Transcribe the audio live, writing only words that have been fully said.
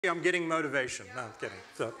I'm getting motivation. No, I'm kidding.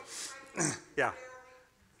 So, yeah.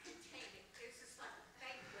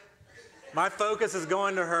 My focus is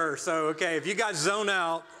going to her. So, okay, if you guys zone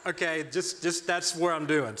out, okay, just that's where I'm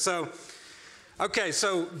doing. So, okay,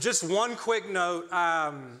 so just one quick note.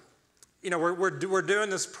 We're doing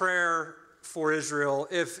this prayer for Israel.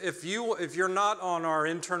 If you're not on our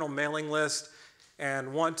internal mailing list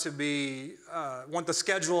and want the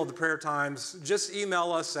schedule of the prayer times, just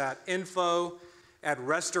email us at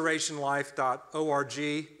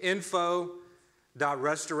info@restorationlife.org,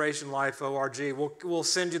 info.restorationlife.org. We'll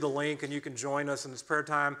send you the link and you can join us in this prayer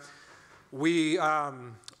time. We're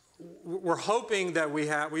hoping that we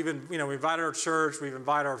invited our church, we've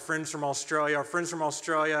invited our friends from Australia. Our friends from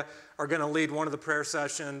Australia are going to lead one of the prayer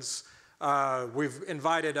sessions. We've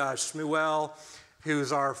invited Shmuel,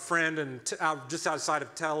 who's our friend just outside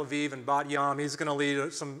of Tel Aviv and Bat Yam. He's going to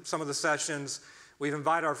lead some of the sessions. We've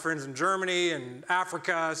invited our friends in Germany and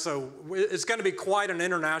Africa, so it's going to be quite an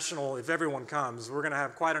international, if everyone comes, we're going to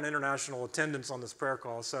have quite an international attendance on this prayer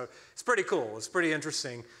call. So it's pretty cool. It's pretty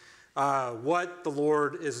interesting what the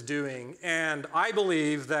Lord is doing. And I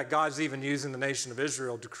believe that God's even using the nation of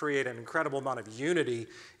Israel to create an incredible amount of unity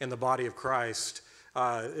in the body of Christ.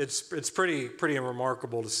 It's pretty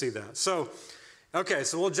remarkable to see that. So, okay,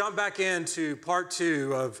 so we'll jump back into part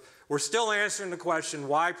 2 of, we're still answering the question,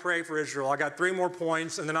 why pray for Israel? I got 3 more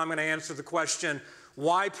points, and then I'm going to answer the question,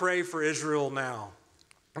 why pray for Israel now?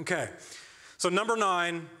 Okay, so number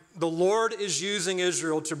 9, the Lord is using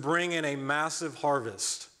Israel to bring in a massive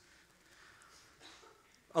harvest.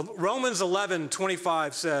 Romans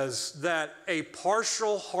 11:25 says that a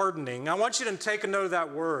partial hardening, I want you to take a note of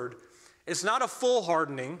that word. It's not a full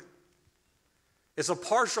hardening, it's a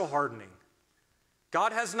partial hardening.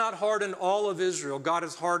 God has not hardened all of Israel. God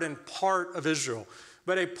has hardened part of Israel.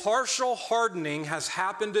 But a partial hardening has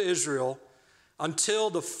happened to Israel until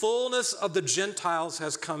the fullness of the Gentiles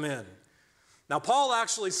has come in. Now, Paul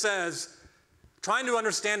actually says, trying to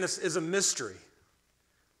understand this is a mystery.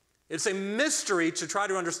 It's a mystery to try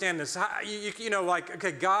to understand this.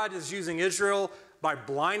 God is using Israel by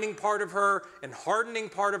blinding part of her and hardening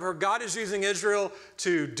part of her. God is using Israel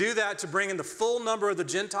to do that, to bring in the full number of the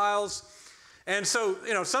Gentiles. And so,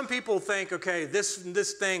 some people think, okay,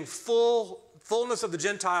 this thing, fullness of the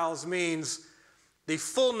Gentiles means the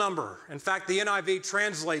full number. In fact, the NIV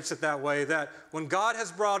translates it that way, that when God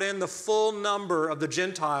has brought in the full number of the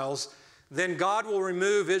Gentiles, then God will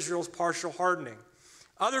remove Israel's partial hardening.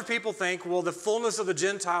 Other people think, well, the fullness of the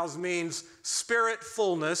Gentiles means spirit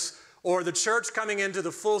fullness, or the church coming into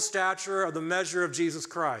the full stature of the measure of Jesus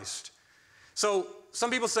Christ. So, some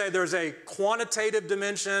people say there's a quantitative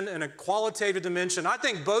dimension and a qualitative dimension. I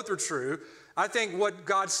think both are true. I think what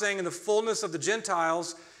God's saying in the fullness of the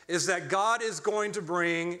Gentiles is that God is going to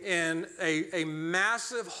bring in a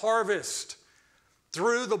massive harvest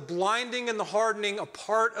through the blinding and the hardening of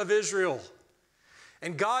part of Israel.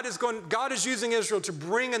 And God is using Israel to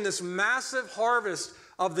bring in this massive harvest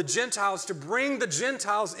of the Gentiles, to bring the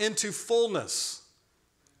Gentiles into fullness.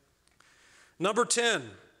 Number 10.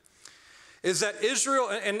 Is that Israel,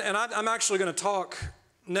 and I'm actually going to talk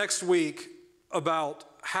next week about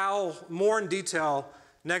how, more in detail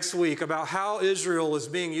next week, about how Israel is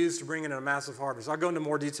being used to bring in a massive harvest. I'll go into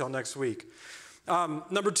more detail next week.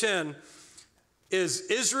 Number 10 is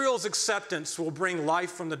Israel's acceptance will bring life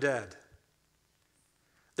from the dead.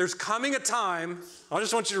 There's coming a time, I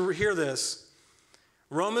just want you to hear this,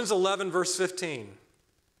 Romans 11 verse 15.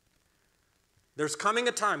 There's coming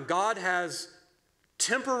a time, God has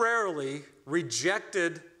temporarily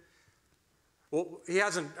rejected, he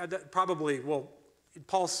hasn't,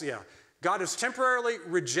 God has temporarily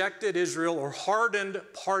rejected Israel or hardened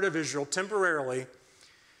part of Israel temporarily.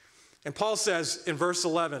 And Paul says in verse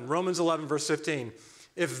 11, Romans 11, verse 15,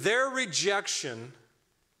 if their rejection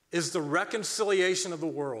is the reconciliation of the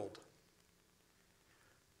world,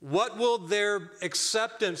 what will their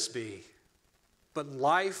acceptance be but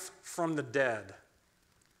life from the dead?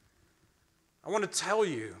 I want to tell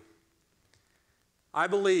you, I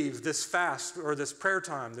believe this fast or this prayer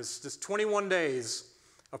time, this 21 days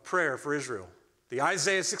of prayer for Israel, the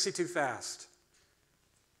Isaiah 62 fast,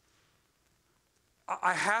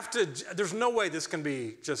 there's no way this can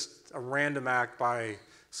be just a random act by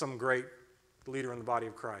some great leader in the body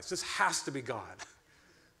of Christ. This has to be God.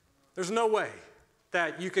 There's no way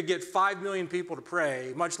that you could get 5 million people to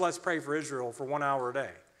pray, much less pray for Israel for 1 hour a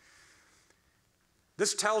day.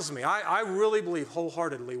 This tells me, I really believe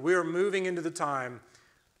wholeheartedly, we are moving into the time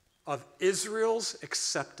of Israel's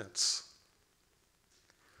acceptance.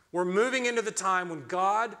 We're moving into the time when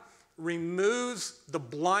God removes the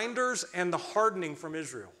blinders and the hardening from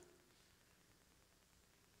Israel.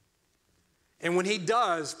 And when he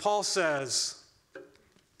does, Paul says,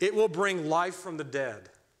 it will bring life from the dead.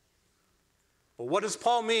 Well, what does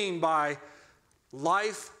Paul mean by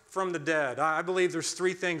life from the dead? I believe there's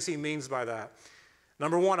three things he means by that.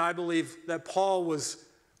 Number one, I believe that Paul was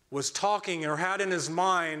talking or had in his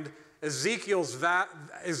mind Ezekiel's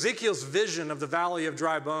vision of the valley of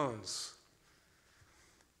dry bones.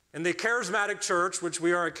 In the charismatic church, which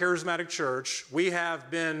we are a charismatic church, we have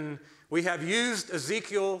used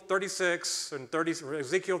Ezekiel 36 and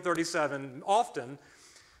Ezekiel 37 often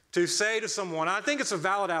to say to someone, I think it's a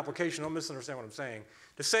valid application, don't misunderstand what I'm saying,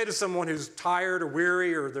 to say to someone who's tired or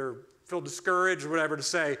weary or they're feel discouraged or whatever, to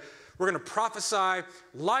say, we're going to prophesy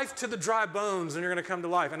life to the dry bones and you're going to come to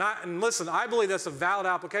life. And listen, I believe that's a valid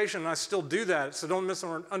application and I still do that, so don't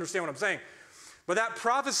misunderstand what I'm saying. But that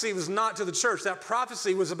prophecy was not to the church. That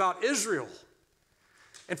prophecy was about Israel.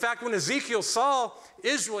 In fact, when Ezekiel saw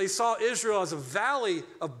Israel, he saw Israel as a valley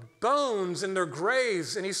of bones in their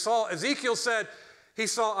graves. And Ezekiel said,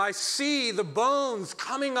 I see the bones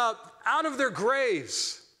coming up out of their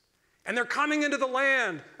graves. And they're coming into the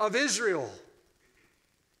land of Israel.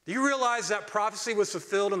 Do you realize that prophecy was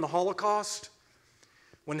fulfilled in the Holocaust?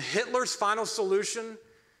 When Hitler's final solution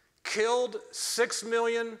killed 6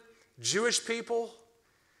 million Jewish people,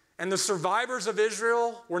 and the survivors of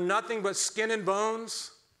Israel were nothing but skin and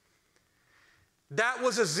bones. That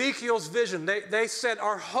was Ezekiel's vision. They said,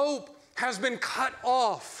 our hope has been cut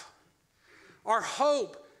off. Our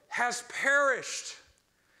hope has perished.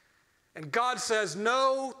 And God says,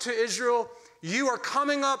 no to Israel, you are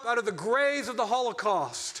coming up out of the graves of the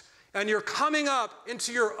Holocaust, and you're coming up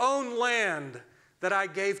into your own land that I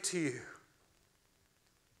gave to you.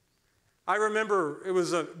 I remember it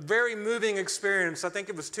was a very moving experience. I think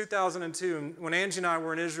it was 2002 when Angie and I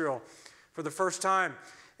were in Israel for the first time.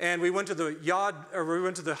 And we went to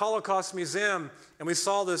the Holocaust Museum, and we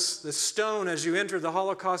saw this stone as you entered the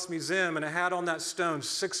Holocaust Museum, and it had on that stone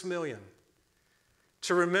 6 million.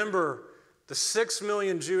 To remember the 6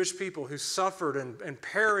 million Jewish people who suffered and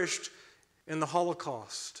perished in the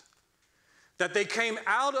Holocaust. That they came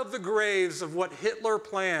out of the graves of what Hitler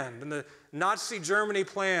planned and the Nazi Germany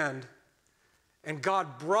planned. And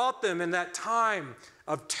God brought them in that time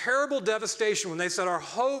of terrible devastation when they said, our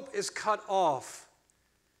hope is cut off.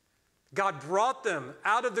 God brought them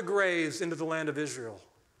out of the graves into the land of Israel.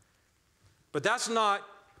 But that's not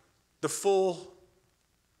the full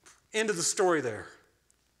end of the story there.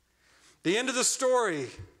 The end of the story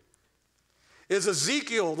is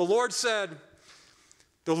Ezekiel. The Lord said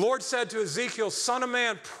to Ezekiel, son of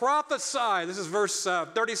man, prophesy. This is verse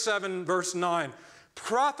 37, verse 9.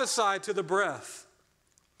 Prophesy to the breath.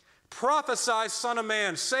 Prophesy, son of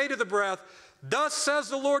man. Say to the breath, thus says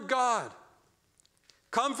the Lord God.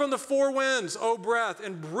 Come from the four winds, O breath,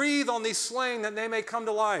 and breathe on these slain that they may come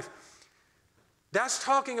to life. That's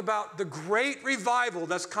talking about the great revival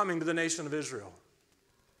that's coming to the nation of Israel.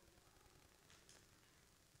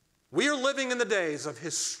 We are living in the days of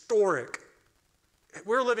historic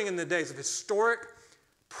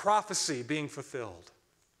prophecy being fulfilled.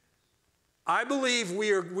 I believe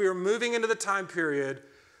we are moving into the time period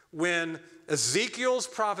when Ezekiel's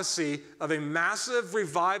prophecy of a massive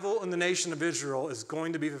revival in the nation of Israel is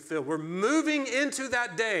going to be fulfilled. We're moving into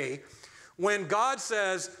that day when God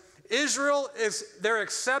says, their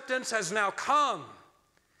acceptance has now come,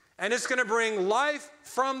 and it's going to bring life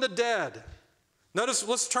from the dead. Notice,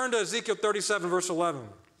 let's turn to Ezekiel 37, verse 11.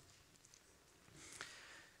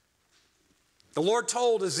 The Lord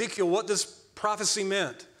told Ezekiel what this prophecy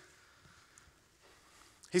meant.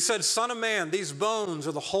 He said, son of man, these bones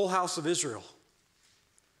are the whole house of Israel.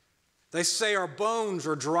 They say our bones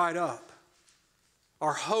are dried up.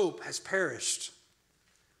 Our hope has perished.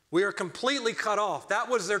 We are completely cut off. That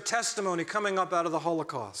was their testimony coming up out of the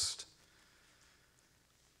Holocaust.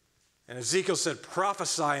 And Ezekiel said,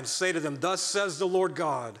 prophesy and say to them, thus says the Lord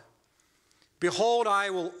God, behold, I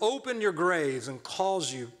will open your graves and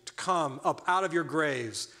cause you to come up out of your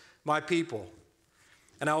graves, my people,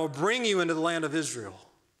 and I will bring you into the land of Israel.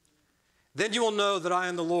 Then you will know that I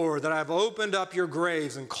am the Lord, that I have opened up your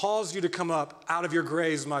graves and caused you to come up out of your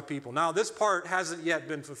graves, my people. Now, this part hasn't yet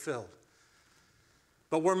been fulfilled.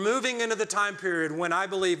 But we're moving into the time period when I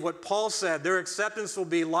believe what Paul said, their acceptance will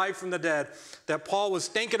be life from the dead, that Paul was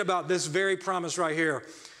thinking about this very promise right here,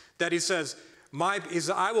 that he says,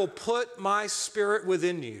 I will put my spirit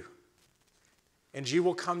within you, and you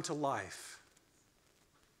will come to life.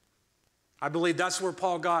 I believe that's where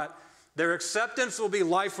Paul got. Their acceptance will be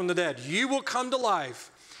life from the dead. You will come to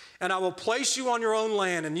life, and I will place you on your own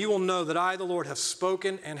land, and you will know that I, the Lord, have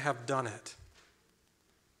spoken and have done it.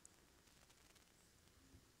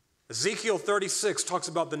 Ezekiel 36 talks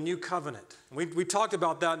about the new covenant. We talked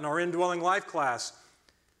about that in our indwelling life class.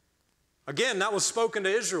 Again, that was spoken to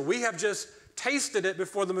Israel. We have just tasted it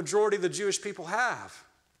before the majority of the Jewish people have.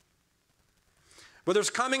 But there's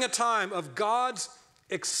coming a time of God's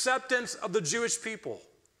acceptance of the Jewish people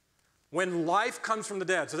when life comes from the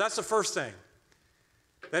dead. So that's the first thing.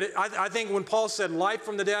 I think when Paul said life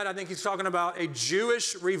from the dead, I think he's talking about a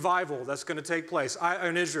Jewish revival that's going to take place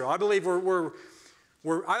in Israel. I believe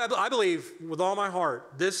I believe with all my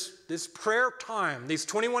heart, this prayer time, these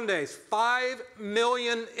 21 days, 5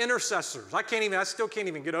 million intercessors. I still can't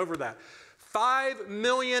even get over that. 5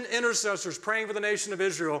 million intercessors praying for the nation of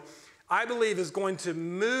Israel, I believe is going to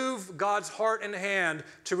move God's heart and hand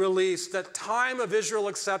to release that time of Israel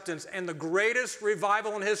acceptance and the greatest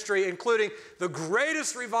revival in history, including the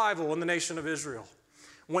greatest revival in the nation of Israel.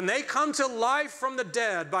 When they come to life from the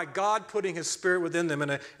dead by God putting his Spirit within them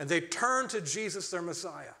and they turn to Jesus, their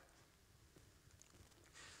Messiah.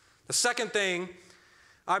 The second thing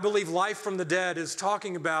I believe life from the dead is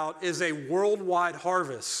talking about is a worldwide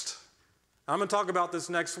harvest. I'm going to talk about this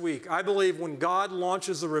next week. I believe when God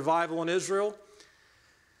launches a revival in Israel,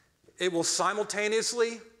 it will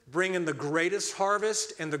simultaneously bring in the greatest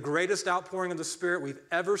harvest and the greatest outpouring of the Spirit we've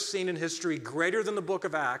ever seen in history, greater than the book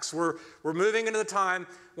of Acts. We're moving into the time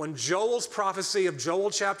when Joel's prophecy of Joel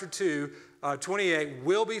chapter 2, 28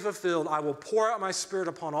 will be fulfilled. I will pour out my Spirit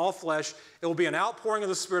upon all flesh. It will be an outpouring of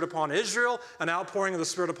the Spirit upon Israel, an outpouring of the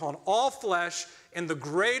Spirit upon all flesh, and the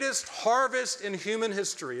greatest harvest in human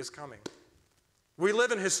history is coming. We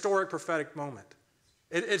live in a historic prophetic moment.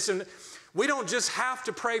 We don't just have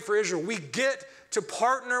to pray for Israel. We get to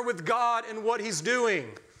partner with God in what he's doing.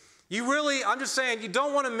 I'm just saying, you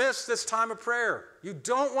don't want to miss this time of prayer. You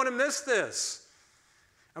don't want to miss this.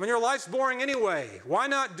 I mean, your life's boring anyway. Why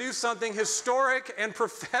not do something historic and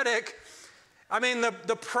prophetic? I mean,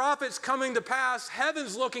 the prophets coming to pass,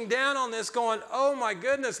 heaven's looking down on this going, oh my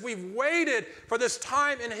goodness, we've waited for this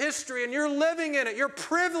time in history and you're living in it. You're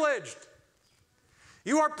privileged.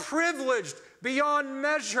 You are privileged beyond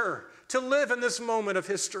measure to live in this moment of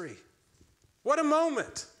history. What a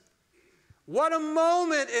moment. What a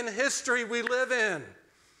moment in history we live in.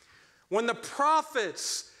 When the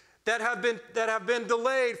prophets that have been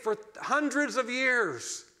delayed for hundreds of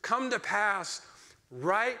years come to pass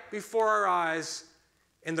right before our eyes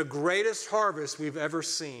in the greatest harvest we've ever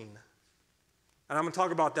seen. And I'm going to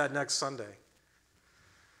talk about that next Sunday.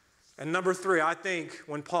 And number 3, I think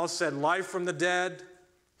when Paul said life from the dead,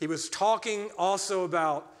 he was talking also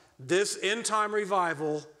about this end-time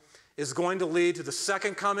revival is going to lead to the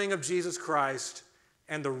second coming of Jesus Christ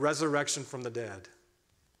and the resurrection from the dead.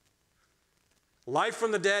 Life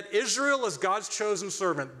from the dead, Israel is God's chosen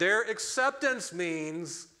servant. Their acceptance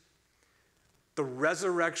means the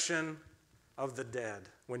resurrection of the dead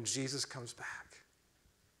when Jesus comes back.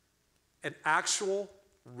 An actual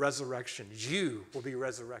resurrection. You will be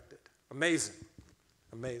resurrected. Amazing.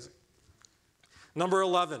 Amazing. Number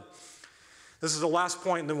 11. This is the last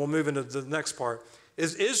point, and then we'll move into the next part.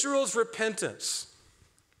 Is Israel's repentance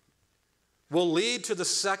will lead to the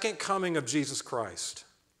second coming of Jesus Christ.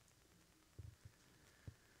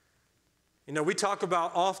 You know, we talk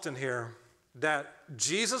about often here that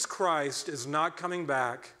Jesus Christ is not coming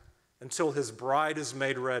back until his bride is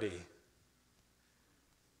made ready.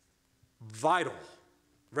 Vital.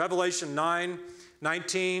 Revelation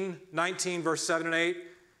 19 verse 7 and 8,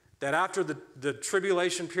 that after the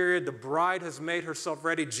tribulation period, the bride has made herself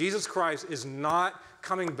ready. Jesus Christ is not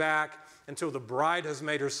coming back until the bride has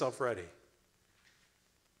made herself ready.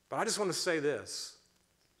 But I just want to say this.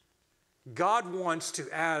 God wants to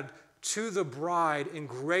add to the bride in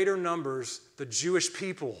greater numbers the Jewish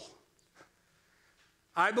people.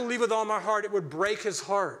 I believe with all my heart it would break his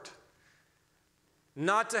heart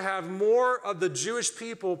not to have more of the Jewish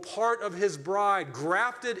people part of his bride,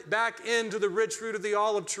 grafted back into the rich fruit of the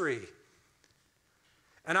olive tree.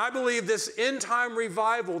 And I believe this end-time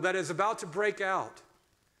revival that is about to break out,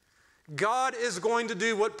 God is going to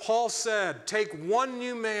do what Paul said, take one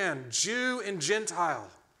new man, Jew and Gentile,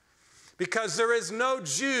 because there is no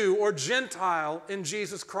Jew or Gentile in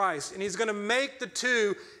Jesus Christ. And he's going to make the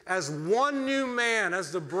two as one new man,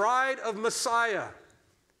 as the bride of Messiah.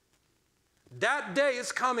 That day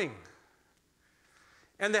is coming.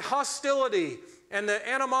 And the hostility and the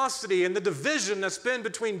animosity and the division that's been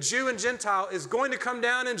between Jew and Gentile is going to come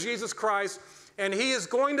down in Jesus Christ, and he is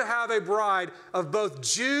going to have a bride of both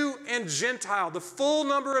Jew and Gentile. The full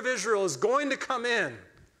number of Israel is going to come in.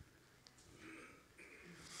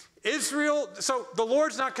 Israel, so the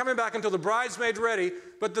Lord's not coming back until the bride's made ready,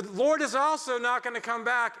 but the Lord is also not going to come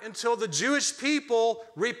back until the Jewish people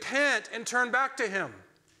repent and turn back to him.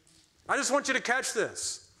 I just want you to catch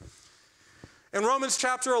this. In Romans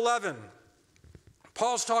chapter 11,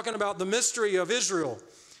 Paul's talking about the mystery of Israel.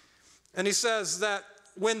 And he says that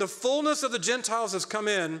when the fullness of the Gentiles has come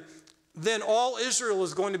in, then all Israel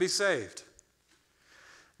is going to be saved.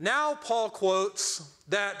 Now Paul quotes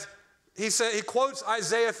that he quotes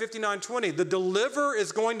Isaiah 59:20. The deliverer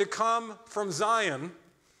is going to come from Zion.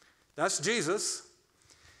 That's Jesus.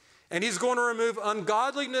 And he's going to remove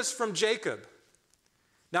ungodliness from Jacob.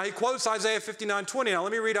 Now he quotes Isaiah 59:20. Now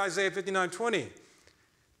let me read Isaiah 59:20.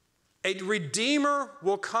 A redeemer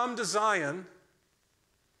will come to Zion,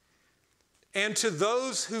 and to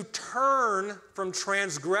those who turn from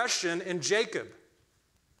transgression in Jacob.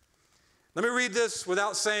 Let me read this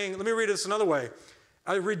let me read this another way.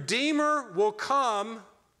 A redeemer will come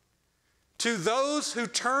to those who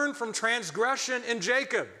turn from transgression in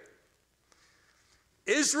Jacob.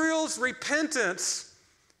 Israel's repentance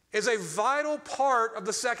is a vital part of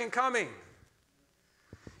the second coming.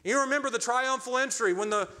 You remember the triumphal entry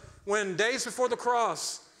when days before the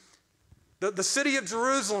cross, the city of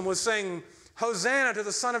Jerusalem was saying, Hosanna to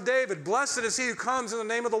the Son of David. Blessed is he who comes in the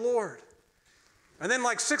name of the Lord. And then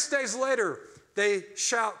like 6 days later, they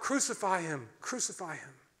shout, crucify him, crucify him.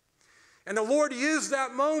 And the Lord used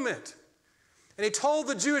that moment. And he told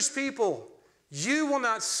the Jewish people, you will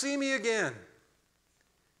not see me again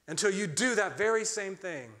until you do that very same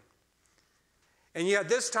thing. And yet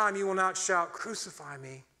this time you will not shout, crucify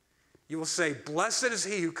me. You will say, blessed is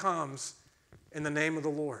he who comes in the name of the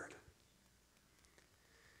Lord.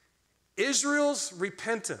 Israel's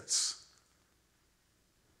repentance,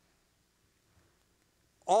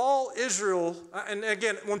 all Israel, and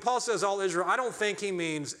again, when Paul says all Israel, I don't think he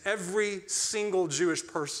means every single Jewish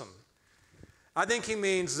person. I think he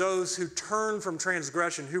means those who turn from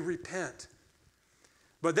transgression, who repent.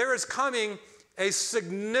 But there is coming a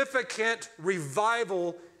significant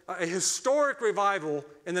revival, a historic revival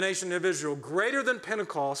in the nation of Israel, greater than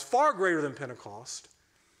Pentecost, far greater than Pentecost.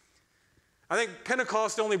 I think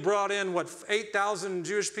Pentecost only brought in, 8,000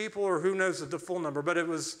 Jewish people, or who knows the full number, but it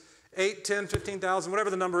was 8, 10, 15,000, whatever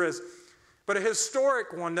the number is. But a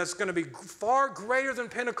historic one that's going to be far greater than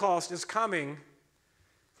Pentecost is coming,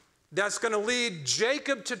 that's going to lead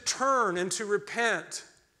Jacob to turn and to repent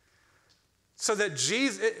so that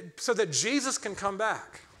Jesus can come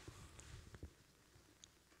back.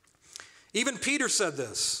 Even Peter said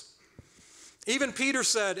this. Even Peter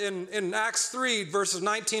said in Acts 3, verses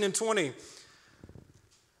 19 and 20,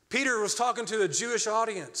 Peter was talking to a Jewish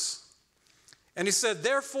audience, and he said,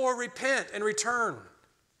 therefore repent and return,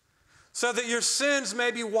 so that your sins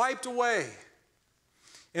may be wiped away,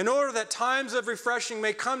 in order that times of refreshing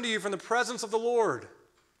may come to you from the presence of the Lord,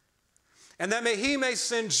 and that he may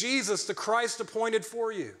send Jesus, the Christ appointed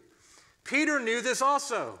for you. Peter knew this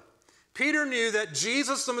also. Peter knew that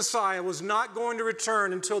Jesus the Messiah was not going to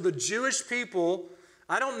return until the Jewish people,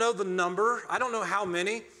 I don't know the number, I don't know how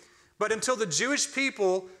many, but until the Jewish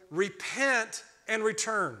people repent and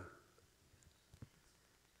return.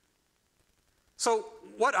 So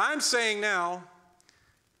what I'm saying now,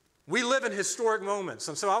 we live in historic moments.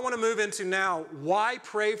 And so I want to move into now, why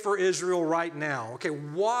pray for Israel right now? Okay,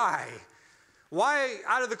 why? Why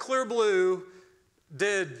out of the clear blue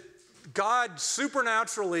did God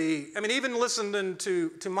supernaturally, even listening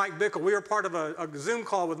to Mike Bickle, we were part of a Zoom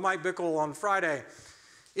call with Mike Bickle on Friday.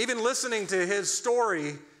 Even listening to his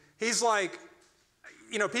story, he's like,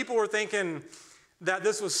 people were thinking that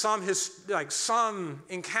this was some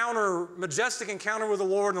encounter, majestic encounter with the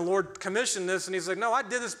Lord, and the Lord commissioned this, and he's like, no, I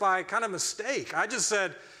did this by kind of mistake. I just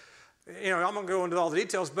said, I'm going to go into all the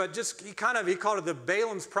details, but he called it the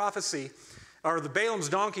Balaam's prophecy, or the Balaam's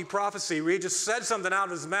donkey prophecy, where he just said something out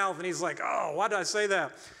of his mouth, and he's like, oh, why did I say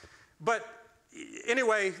that? But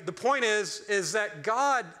anyway, the point is that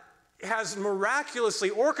God has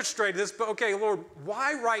miraculously orchestrated this, but okay, Lord,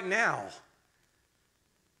 why right now?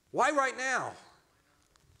 Why right now?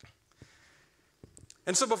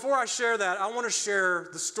 And so before I share that, I want to share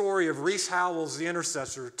the story of Reese Howells, the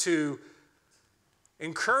intercessor, to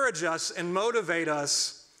encourage us and motivate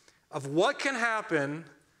us of what can happen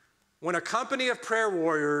when a company of prayer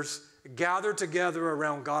warriors gather together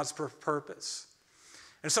around God's purpose.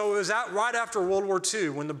 And so it was right after World War II,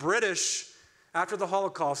 when the British, after the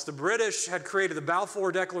Holocaust, the British had created the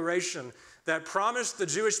Balfour Declaration that promised the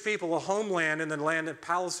Jewish people a homeland in the land of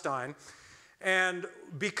Palestine. And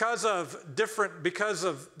because of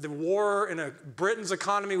the war and Britain's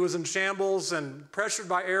economy was in shambles and pressured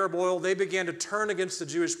by Arab oil, they began to turn against the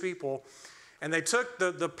Jewish people. And they took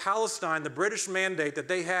the Palestine, the British mandate that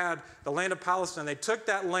they had, the land of Palestine, they took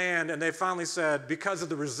that land and they finally said, because of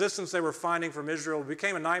the resistance they were finding from Israel, it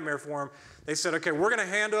became a nightmare for them. They said, okay, we're going to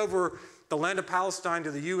hand over the land of Palestine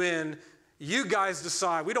to the UN. You guys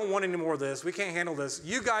decide. We don't want any more of this. We can't handle this.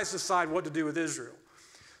 You guys decide what to do with Israel.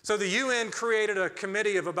 So the UN created a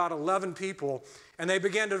committee of about 11 people, and they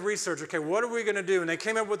began to research, okay, what are we going to do? And they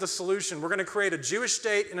came up with a solution. We're going to create a Jewish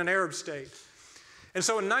state and an Arab state. And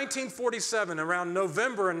so in 1947, around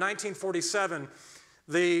November in 1947,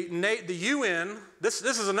 the UN, this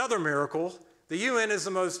is another miracle. The UN is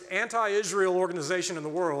the most anti-Israel organization in the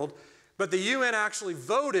world, but the UN actually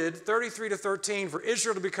voted 33-13 for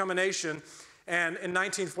Israel to become a nation and in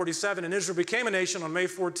 1947, and Israel became a nation on May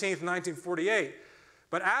 14th, 1948.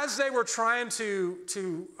 But as they were trying to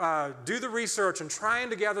do the research and trying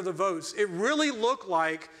to gather the votes, it really looked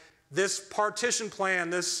like this partition plan,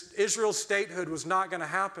 this Israel statehood was not going to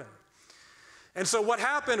happen. And so what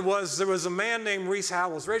happened was there was a man named Rees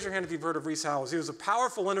Howells. Raise your hand if you've heard of Rees Howells. He was a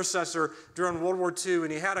powerful intercessor during World War II,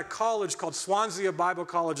 and he had a college called Swansea Bible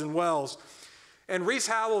College in Wales. And Rees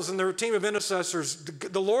Howells and their team of intercessors,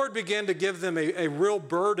 the Lord began to give them a real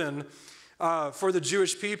burden for the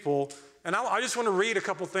Jewish people. And I just want to read a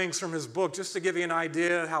couple things from his book just to give you an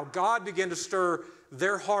idea how God began to stir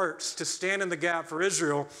their hearts to stand in the gap for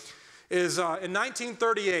Israel. Is in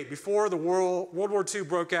 1938, before the World War II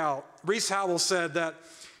broke out, Rees Howells said that,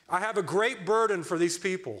 I have a great burden for these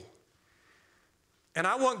people, and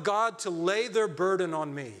I want God to lay their burden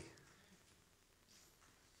on me.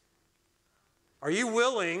 Are you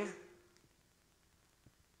willing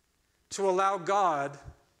to allow God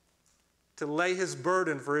to lay his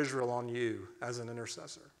burden for Israel on you as an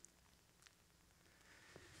intercessor?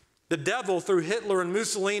 The devil, through Hitler and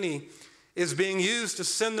Mussolini, is being used to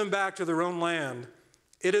send them back to their own land.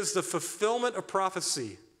 It is the fulfillment of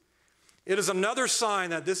prophecy. It is another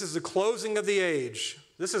sign that this is the closing of the age.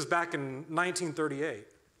 This is back in 1938.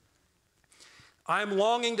 I am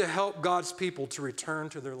longing to help God's people to return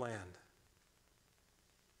to their land.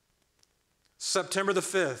 September the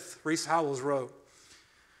 5th, Rees Howells wrote,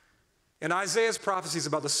 in Isaiah's prophecies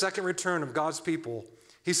about the second return of God's people,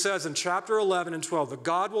 he says in chapter 11 and 12 that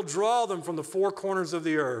God will draw them from the four corners of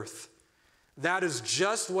the earth. That is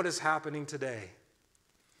just what is happening today.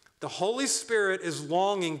 The Holy Spirit is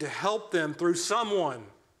longing to help them through someone.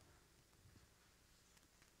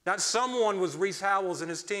 That someone was Rees Howells and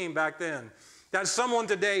his team back then. That someone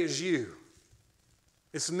today is you.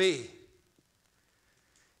 It's me.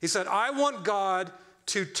 He said, I want God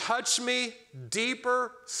to touch me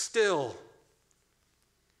deeper still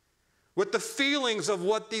with the feelings of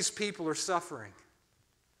what these people are suffering.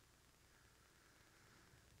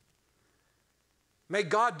 May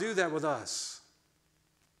God do that with us.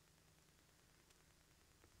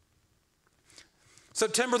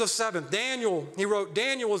 September the 7th, he wrote,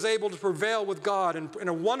 Daniel was able to prevail with God in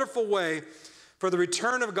a wonderful way for the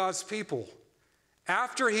return of God's people.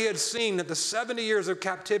 After he had seen that the 70 years of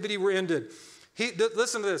captivity were ended,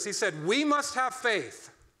 listen to this, he said, we must have faith.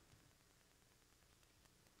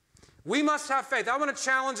 We must have faith. I want to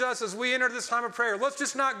challenge us as we enter this time of prayer. Let's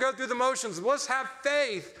just not go through the motions. Let's have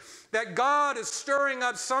faith that God is stirring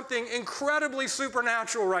up something incredibly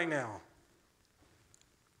supernatural right now.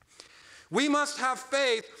 We must have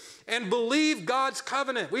faith and believe God's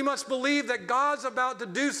covenant. We must believe that God's about to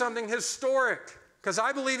do something historic, because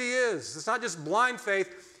I believe he is. It's not just blind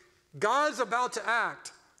faith. God's about to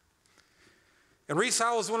act. And Rees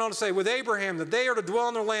Howells went on to say, with Abraham, that they are to dwell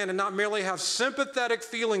in their land and not merely have sympathetic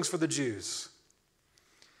feelings for the Jews.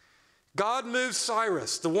 God moved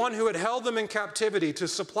Cyrus, the one who had held them in captivity, to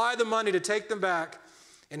supply the money to take them back,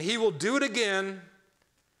 and he will do it again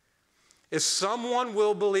if someone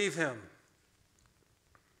will believe him.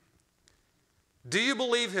 Do you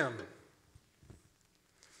believe him?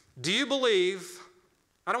 Do you believe,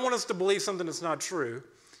 I don't want us to believe something that's not true.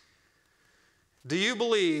 Do you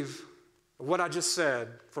believe what I just said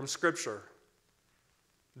from Scripture,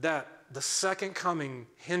 that the second coming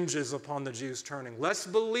hinges upon the Jews turning? Let's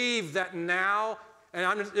believe that now,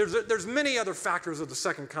 and there's many other factors of the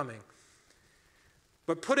second coming,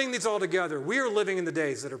 but putting these all together, we are living in the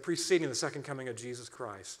days that are preceding the second coming of Jesus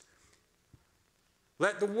Christ.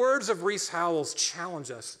 Let the words of Rees Howells challenge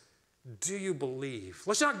us. Do you believe?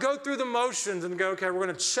 Let's not go through the motions and go, okay, we're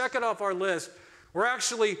going to check it off our list. We're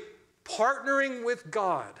actually partnering with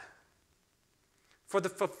God for the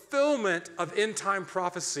fulfillment of end-time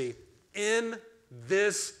prophecy in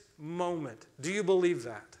this moment. Do you believe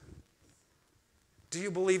that? Do you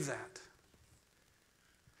believe that?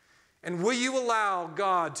 And will you allow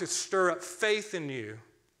God to stir up faith in you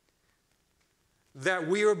that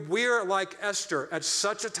we are like Esther at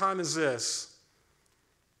such a time as this,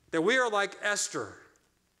 that we are like Esther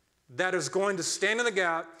that is going to stand in the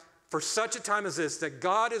gap for such a time as this, that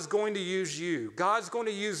God is going to use you. God's going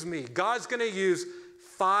to use me. God's going to use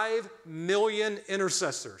 5 million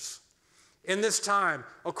intercessors in this time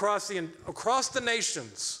across the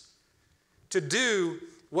nations to do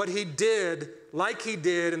what he did, like he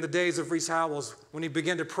did in the days of Rees Howells when he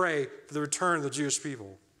began to pray for the return of the Jewish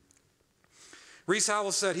people. Rees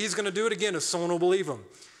Howells said he's going to do it again if someone will believe him.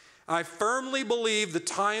 I firmly believe the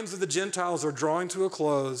times of the Gentiles are drawing to a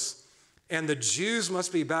close, and the Jews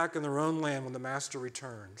must be back in their own land when the Master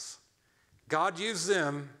returns. God used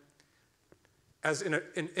them as an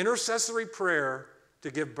intercessory prayer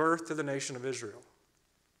to give birth to the nation of Israel.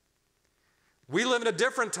 We live in a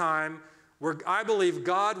different time where I believe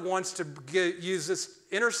God wants to use this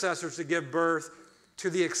intercessors to give birth to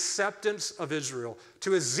the acceptance of Israel,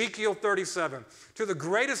 to Ezekiel 37, to the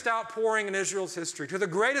greatest outpouring in Israel's history, to the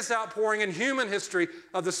greatest outpouring in human history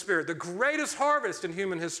of the Spirit, the greatest harvest in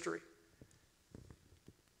human history.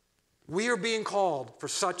 We are being called for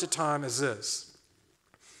such a time as this.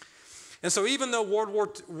 And so even though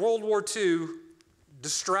World War II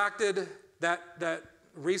distracted that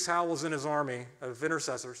Rees Howells and his army of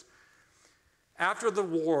intercessors, after the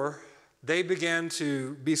war, they began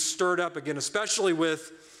to be stirred up again, especially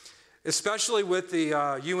with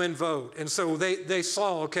the UN vote. And so they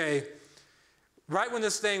saw, okay, right when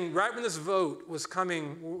this vote was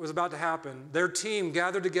about to happen, their team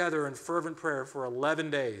gathered together in fervent prayer for 11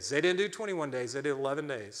 days. They didn't do 21 days, they did 11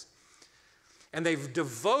 days. And they've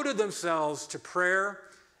devoted themselves to prayer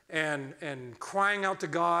and crying out to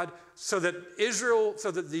God so that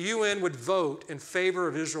the UN would vote in favor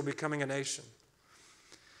of Israel becoming a nation.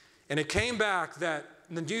 And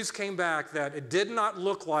the news came back that it did not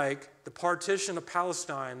look like the partition of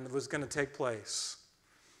Palestine was going to take place.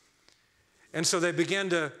 And so they began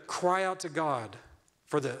to cry out to God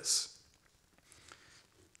for this.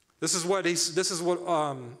 This is what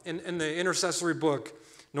in the intercessory book,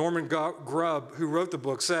 Norman Grubb, who wrote the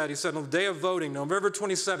book, said. He said, on the day of voting, November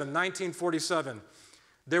 27, 1947,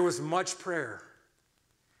 there was much prayer.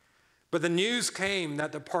 But the news came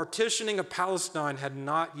that the partitioning of Palestine had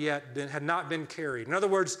not been carried. In other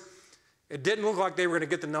words, it didn't look like they were going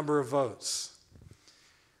to get the number of votes.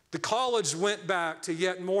 The college went back to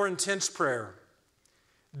yet more intense prayer,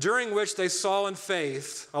 during which they saw in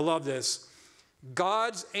faith, I love this,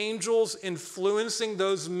 God's angels influencing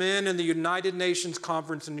those men in the United Nations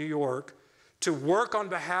Conference in New York to work on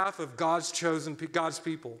behalf of God's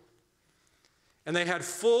people. And they had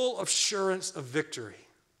full assurance of victory.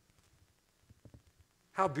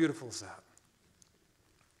 How beautiful is that?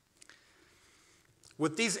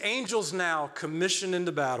 With these angels now commissioned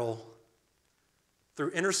into battle, through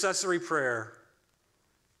intercessory prayer,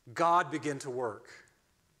 God began to work.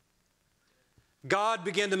 God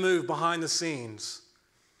began to move behind the scenes.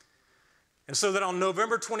 And so that on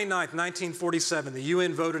November 29th, 1947, the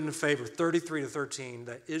UN voted in favor, 33-13,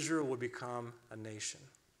 that Israel would become a nation.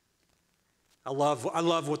 I love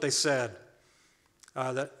what they said.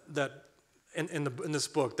 In this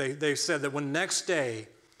book, they said that when next day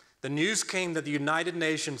the news came that the United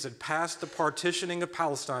Nations had passed the partitioning of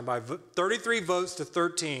Palestine by 33 votes to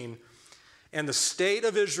 13, and the state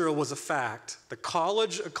of Israel was a fact, the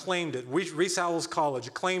college acclaimed it, Rees Howells College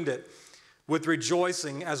acclaimed it with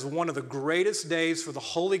rejoicing as one of the greatest days for the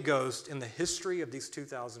Holy Ghost in the history of these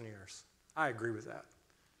 2,000 years. I agree with that.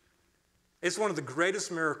 It's one of the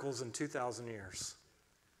greatest miracles in 2,000 years.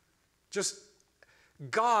 Just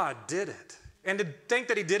God did it. And to think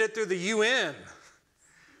that he did it through the UN,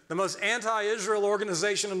 the most anti-Israel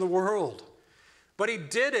organization in the world. But he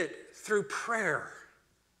did it through prayer.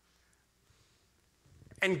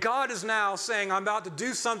 And God is now saying, I'm about to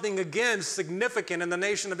do something again significant in the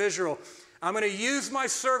nation of Israel. I'm going to use my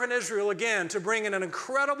servant Israel again to bring in an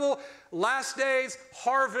incredible last days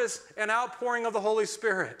harvest and outpouring of the Holy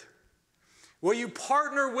Spirit. Will you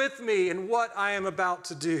partner with me in what I am about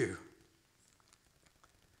to do?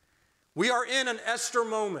 We are in an Esther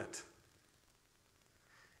moment.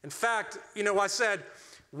 In fact, I said,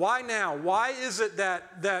 why now? Why is it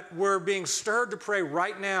that we're being stirred to pray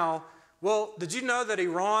right now? Well, did you know that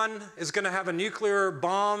Iran is going to have a nuclear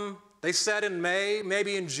bomb? They said in May,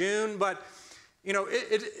 maybe in June, but in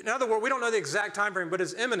other words, we don't know the exact time frame, but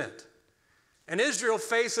it's imminent. And Israel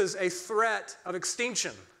faces a threat of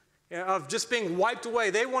extinction, of just being wiped away.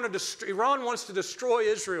 Iran wants to destroy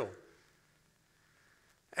Israel.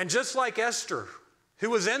 And just like Esther, who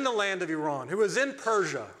was in the land of Iran, who was in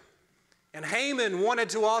Persia, and Haman wanted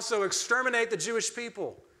to also exterminate the Jewish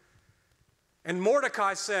people. And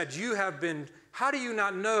Mordecai said, how do you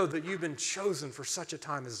not know that you've been chosen for such a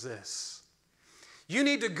time as this? You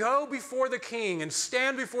need to go before the king and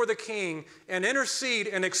stand before the king and intercede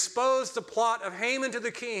and expose the plot of Haman to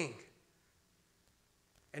the king.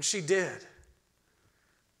 And she did.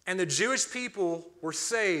 And the Jewish people were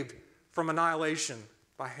saved from annihilation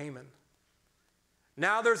by Haman.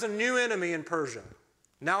 Now there's a new enemy in Persia,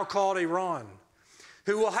 now called Iran,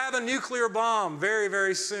 who will have a nuclear bomb very,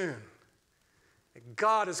 very soon.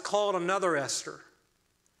 God has called another Esther.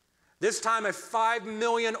 This time a 5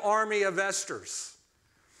 million army of Esthers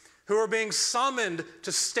who are being summoned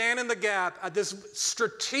to stand in the gap at this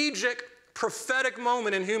strategic, prophetic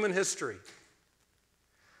moment in human history.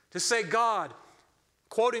 To say, God,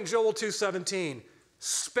 quoting Joel 2:17,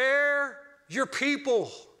 spare your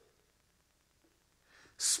people.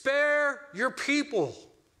 Spare your people,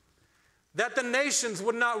 that the nations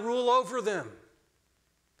would not rule over them.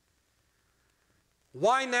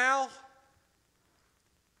 Why now?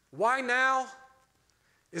 Why now?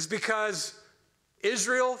 Is because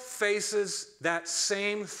Israel faces that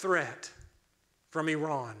same threat from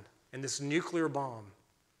Iran and this nuclear bomb.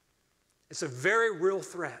 It's a very real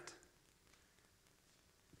threat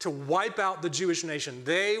to wipe out the Jewish nation.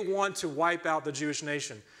 They want to wipe out the Jewish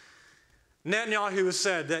nation. Netanyahu has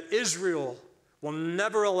said that Israel will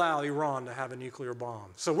never allow Iran to have a nuclear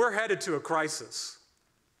bomb. So we're headed to a crisis.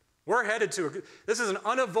 This is an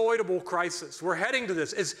unavoidable crisis. We're heading to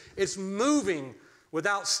this. It's moving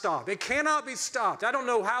without stop. It cannot be stopped. I don't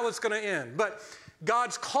know how it's going to end, but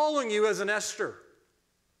God's calling you as an Esther.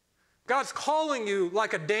 God's calling you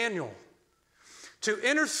like a Daniel to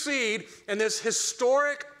intercede in this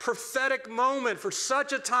historic prophetic moment for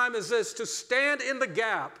such a time as this, to stand in the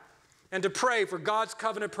gap and to pray for God's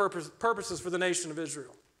covenant purposes for the nation of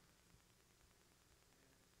Israel.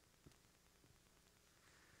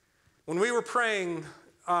 When we were praying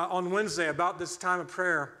on Wednesday about this time of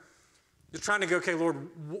prayer, just trying to go, okay, Lord,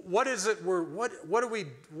 what is it?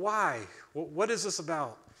 Why? What is this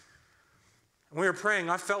about? And we were praying,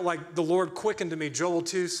 I felt like the Lord quickened to me Joel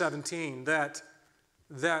 2:17,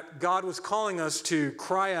 that God was calling us to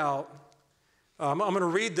cry out. I'm going to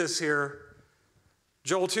read this here.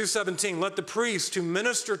 Joel 2:17, let the priests who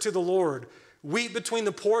minister to the Lord weep between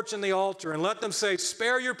the porch and the altar, and let them say,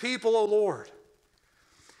 spare your people, O Lord.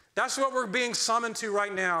 That's what we're being summoned to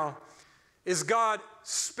right now, is God,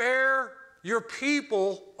 spare your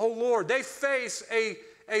people, O Lord. They face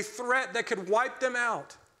a threat that could wipe them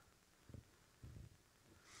out.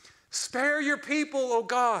 Spare your people, O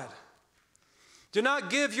God. Do not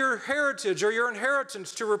give your heritage or your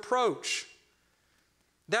inheritance to reproach,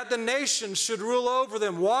 that the nations should rule over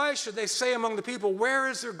them. Why should they say among the people, where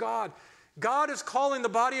is their God? God is calling the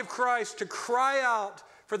body of Christ to cry out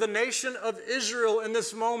for the nation of Israel in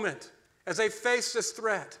this moment as they face this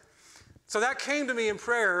threat. So that came to me in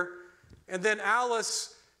prayer. And then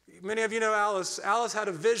Alice, many of you know Alice had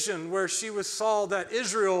a vision where she saw that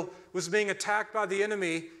Israel was being attacked by the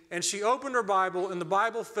enemy, and she opened her Bible and the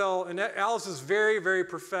Bible fell, and Alice is very, very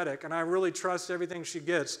prophetic, and I really trust everything she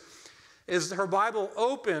gets, is her Bible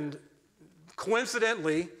opened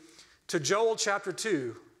coincidentally to Joel chapter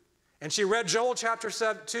 2. And she read Joel chapter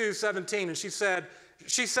 2:17, and she said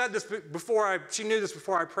this she knew this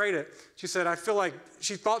before I prayed it. She said, I feel like,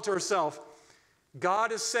 she thought to herself,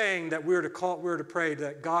 God is saying that we're to pray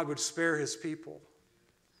that God would spare his people.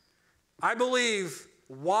 I believe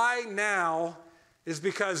why now is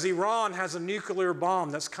because Iran has a nuclear bomb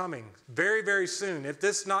that's coming very, very soon.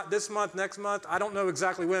 If not this month, next month, I don't know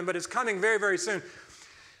exactly when, but it's coming very, very soon.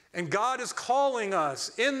 And God is calling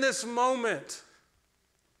us in this moment.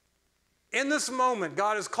 In this moment,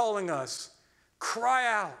 God is calling us, cry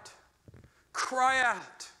out,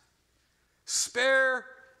 spare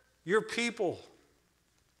your people.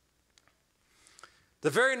 The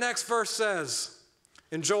very next verse says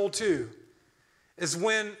in Joel 2 is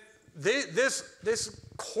when this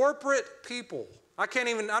corporate people, I don't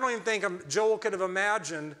even think Joel could have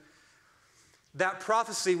imagined that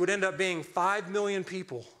prophecy would end up being 5 million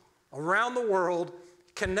people around the world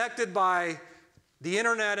connected by the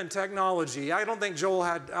internet and technology. I don't think Joel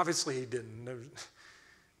obviously he didn't know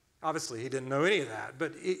any of that,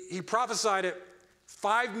 but he prophesied it,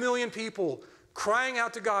 5 million people crying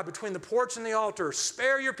out to God between the porch and the altar,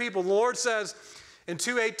 spare your people. The Lord says in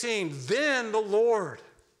 2:18, then the Lord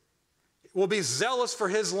will be zealous for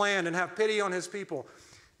his land and have pity on his people.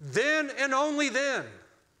 Then and only then.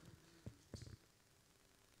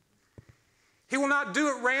 He will not do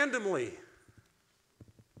it randomly.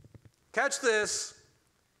 Catch this.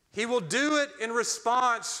 He will do it in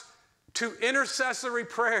response to intercessory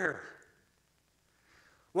prayer.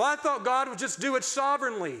 Well, I thought God would just do it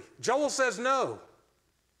sovereignly. Joel says no.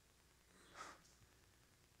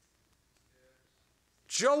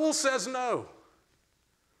 Joel says no.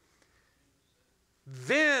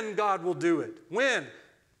 Then God will do it. When?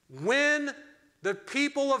 When the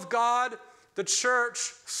people of God, the church,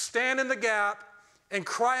 stand in the gap and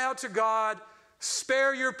cry out to God,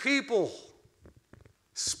 spare your people.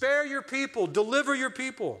 Spare your people. Deliver your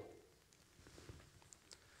people.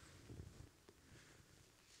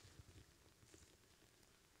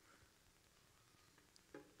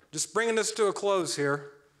 Just bringing this to a close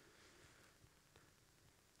here.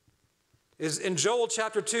 Is in Joel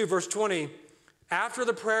chapter 2, verse 20, after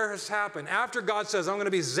the prayer has happened, after God says, I'm going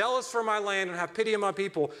to be zealous for my land and have pity on my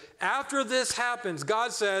people, after this happens,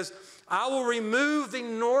 God says, I will remove the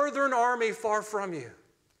northern army far from you,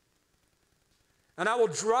 and I will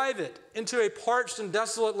drive it into a parched and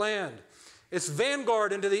desolate land, its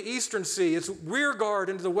vanguard into the eastern sea, its rear guard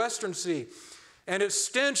into the western sea, and its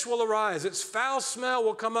stench will arise, its foul smell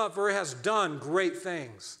will come up, for it has done great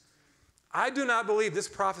things. I do not believe this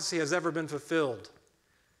prophecy has ever been fulfilled.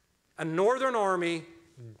 A northern army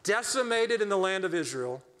decimated in the land of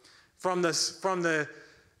Israel from the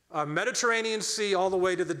Mediterranean Sea all the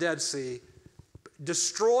way to the Dead Sea,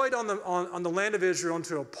 destroyed on the land of Israel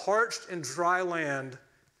into a parched and dry land.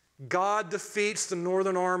 God defeats the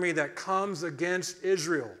northern army that comes against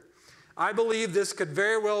Israel. I believe this could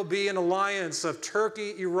very well be an alliance of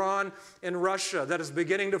Turkey, Iran, and Russia that is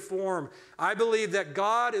beginning to form. I believe that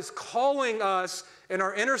God is calling us in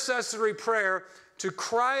our intercessory prayer to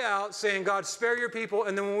cry out saying, God, spare your people.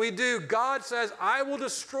 And then when we do, God says, I will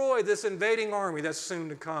destroy this invading army that's soon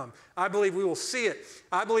to come. I believe we will see it.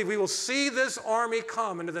 I believe we will see this army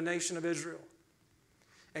come into the nation of Israel.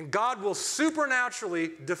 And God will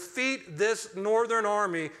supernaturally defeat this northern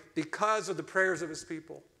army because of the prayers of his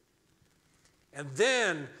people. And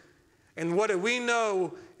then, and what we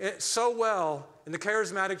know so well in the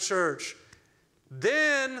charismatic church,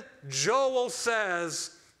 then Joel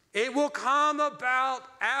says, it will come about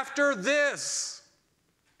after this.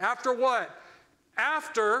 After what?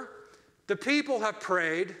 After the people have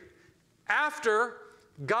prayed, after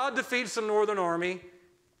God defeats the northern army,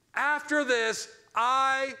 after this,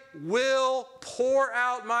 I will pour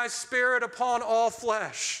out my spirit upon all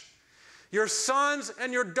flesh. Your sons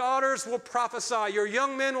and your daughters will prophesy. Your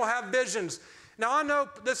young men will have visions. Now, I know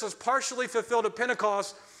this is partially fulfilled at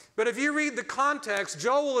Pentecost, but if you read the context,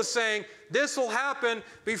 Joel is saying this will happen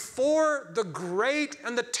before the great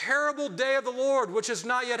and the terrible day of the Lord, which has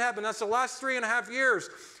not yet happened. That's the last 3.5 years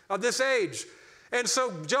of this age. And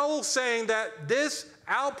so Joel's saying that this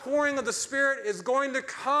outpouring of the Spirit is going to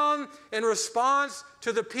come in response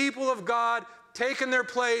to the people of God taking their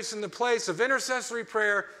place in the place of intercessory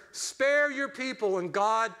prayer. Spare your people, and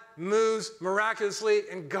God moves miraculously,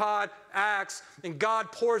 and God acts, and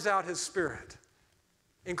God pours out his Spirit.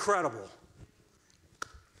 Incredible.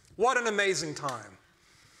 What an amazing time.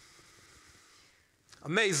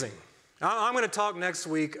 Amazing. I'm going to talk next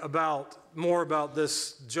week more about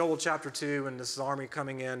this Joel chapter 2 and this army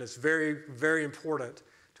coming in. It's very, very important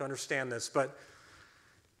to understand this. But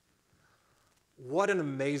what an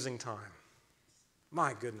amazing time.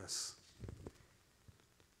 My goodness.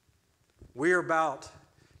 We are about,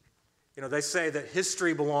 they say that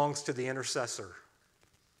history belongs to the intercessor.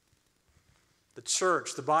 The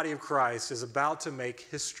church, the body of Christ, is about to make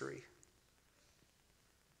history.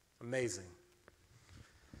 Amazing.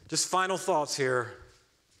 Just final thoughts here.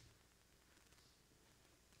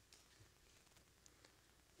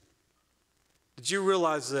 Did you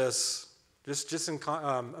realize this?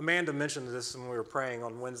 Amanda mentioned this when we were praying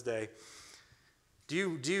on Wednesday. Do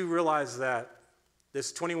you realize that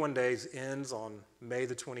this 21 days ends on May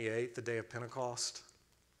the 28th, the day of Pentecost?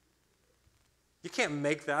 You can't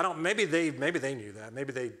make that. Maybe they knew that.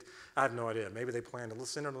 I have no idea. Maybe they planned to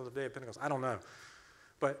listen on the day of Pentecost. I don't know.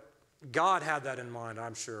 But God had that in mind,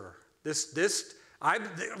 I'm sure. Because I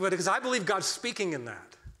believe God's speaking in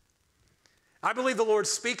that. I believe the Lord's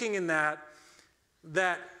speaking in that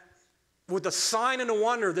with a sign and a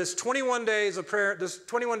wonder, this 21 days of prayer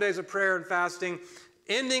and fasting,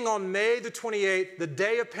 ending on May the 28th, the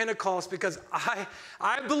day of Pentecost, because I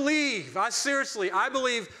believe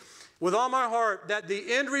with all my heart that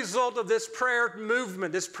the end result of this prayer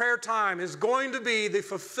movement, this prayer time, is going to be the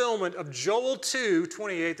fulfillment of Joel 2,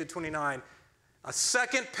 28 to 29. A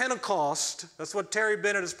second Pentecost, that's what Terry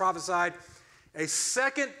Bennett has prophesied, a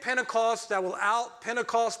second Pentecost that will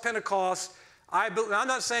out-Pentecost. I'm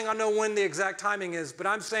not saying I know when the exact timing is, but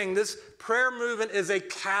I'm saying this prayer movement is a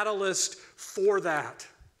catalyst for that.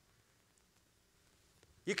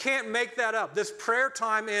 You can't make that up. This prayer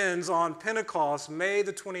time ends on Pentecost, May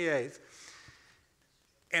the 28th.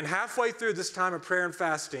 And halfway through this time of prayer and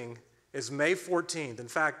fasting is May 14th. In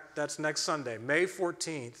fact, that's next Sunday, May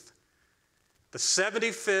 14th, the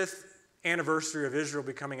 75th anniversary of Israel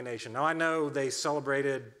becoming a nation. Now, I know they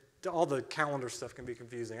celebrated, all the calendar stuff can be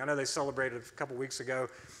confusing. I know they celebrated a couple weeks ago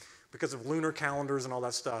because of lunar calendars and all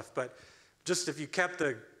that stuff. But just if you kept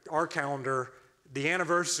our calendar, the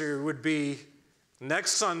anniversary would be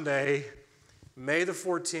next Sunday, May the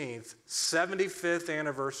 14th, 75th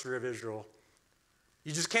anniversary of Israel.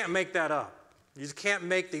 You just can't make that up. You just can't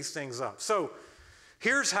make these things up. So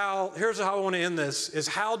here's how I want to end this, is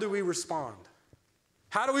how do we respond?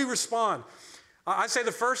 How do we respond? I say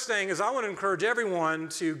the first thing is I want to encourage everyone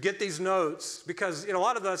to get these notes, because a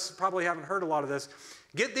lot of us probably haven't heard a lot of this.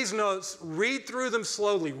 Get these notes, read through them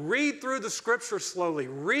slowly, read through the scriptures slowly,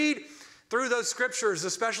 read through those scriptures,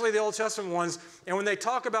 especially the Old Testament ones. And when they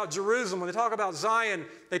talk about Jerusalem, when they talk about Zion,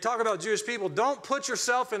 they talk about Jewish people, don't put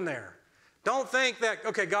yourself in there. Don't think that,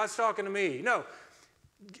 okay, God's talking to me. No,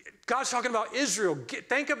 God's talking about Israel.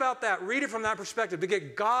 Think about that. Read it from that perspective to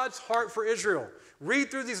get God's heart for Israel. Read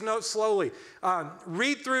through these notes slowly.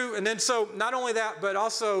 Read through, and then so not only that, but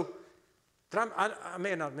also, I may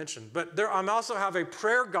have not mentioned, but I also have a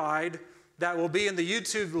prayer guide that will be in the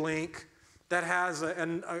YouTube link that has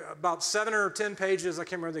about 7 or 10 pages, I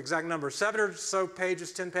can't remember the exact number, 7 or so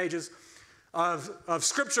pages, 10 pages of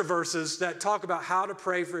scripture verses that talk about how to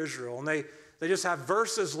pray for Israel. And they just have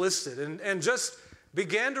verses listed. And just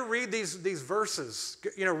begin to read these verses.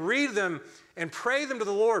 Read them and pray them to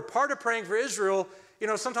the Lord. Part of praying for Israel,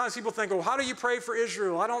 sometimes people think, well, how do you pray for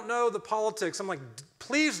Israel? I don't know the politics. I'm like,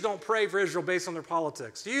 please don't pray for Israel based on their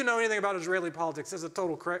politics. Do you know anything about Israeli politics? It's a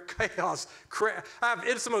total chaos.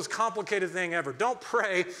 It's the most complicated thing ever. Don't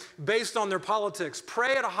pray based on their politics.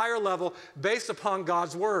 Pray at a higher level based upon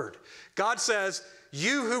God's word. God says,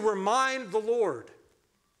 you who remind the Lord.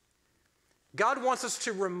 God wants us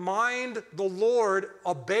to remind the Lord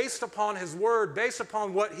based upon his word, based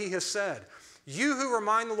upon what he has said. You who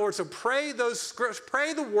remind the Lord. So pray those scripts,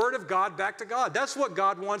 pray the word of God back to God. That's what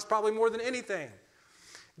God wants probably more than anything.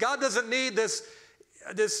 God doesn't need this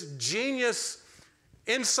genius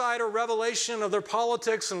insider revelation of their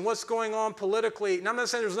politics and what's going on politically. And I'm not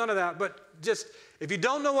saying there's none of that, but just if you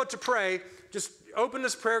don't know what to pray, just open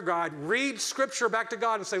this prayer guide, read scripture back to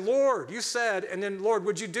God and say, Lord, you said, and then, Lord,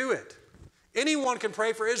 would you do it? Anyone can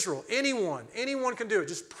pray for Israel. Anyone can do it.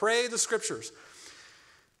 Just pray the scriptures.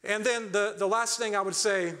 And then the last thing I would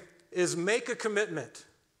say is make a commitment.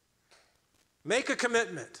 Make a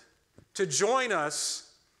commitment to join us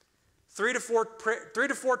 3 to 4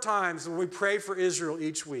 times when we pray for Israel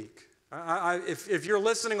each week. If you're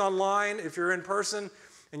listening online, if you're in person,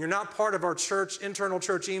 and you're not part of our internal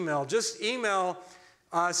church email, just email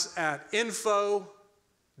us at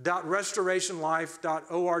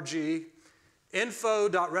info.restorationlife.org,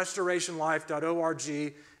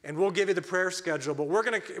 info.restorationlife.org, and we'll give you the prayer schedule. But we're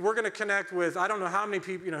gonna connect with, I don't know how many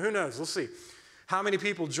people, who knows, we'll see how many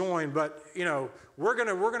people join, but we're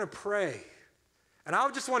gonna pray. And I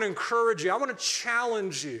just want to encourage you, I want to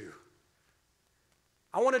challenge you.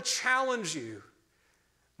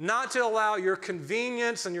 Not to allow your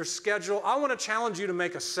convenience and your schedule. I want to challenge you to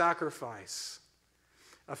make a sacrifice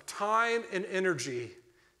of time and energy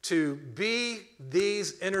to be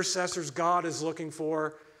these intercessors God is looking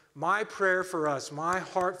for. My prayer for us, my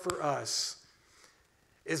heart for us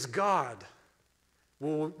is, God,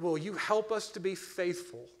 will you help us to be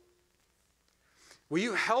faithful? Will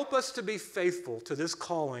you help us to be faithful to this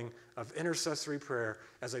calling of intercessory prayer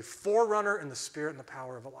as a forerunner in the spirit and the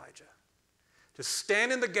power of Elijah? To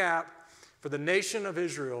stand in the gap for the nation of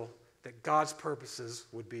Israel, that God's purposes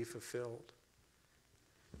would be fulfilled.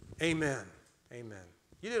 Amen. Amen.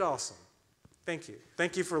 You did awesome. Thank you.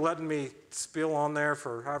 Thank you for letting me spill on there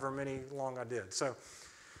for however many long I did. So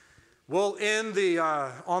we'll end the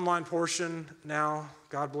online portion now.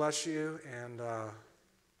 God bless you. And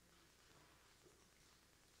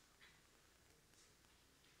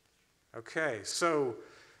okay, so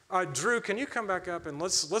Drew, can you come back up and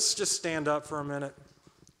let's just stand up for a minute.